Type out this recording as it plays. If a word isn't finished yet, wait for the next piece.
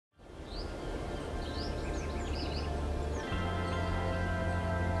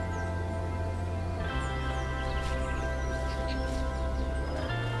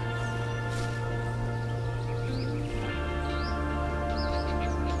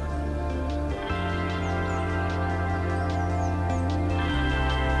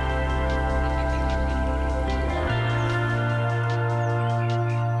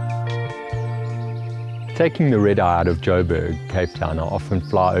taking the red-eye out of Joburg, Cape Town, I often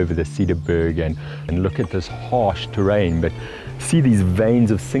fly over the Cederberg and look at this harsh terrain, but see these veins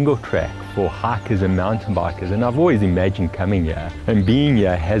of single track for hikers and mountain bikers, and I've always imagined coming here, and being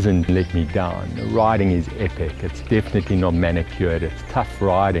here hasn't let me down. The riding is epic. It's definitely not manicured, it's tough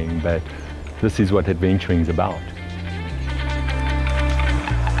riding, but this is what adventuring is about.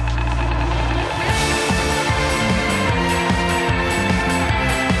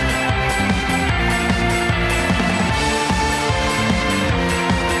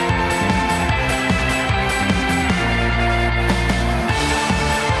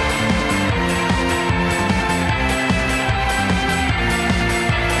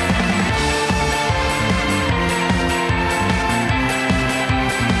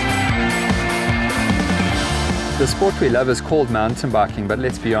 The sport we love is called mountain biking, but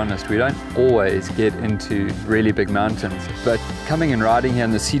let's be honest, we don't always get into really big mountains. But coming and riding here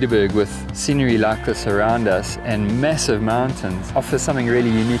in the Cederberg with scenery like this around us and massive mountains offers something really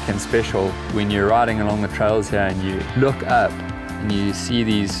unique and special when you're riding along the trails here and you look up and you see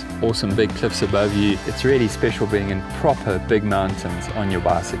these awesome big cliffs above you. It's really special being in proper big mountains on your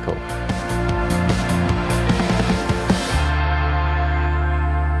bicycle.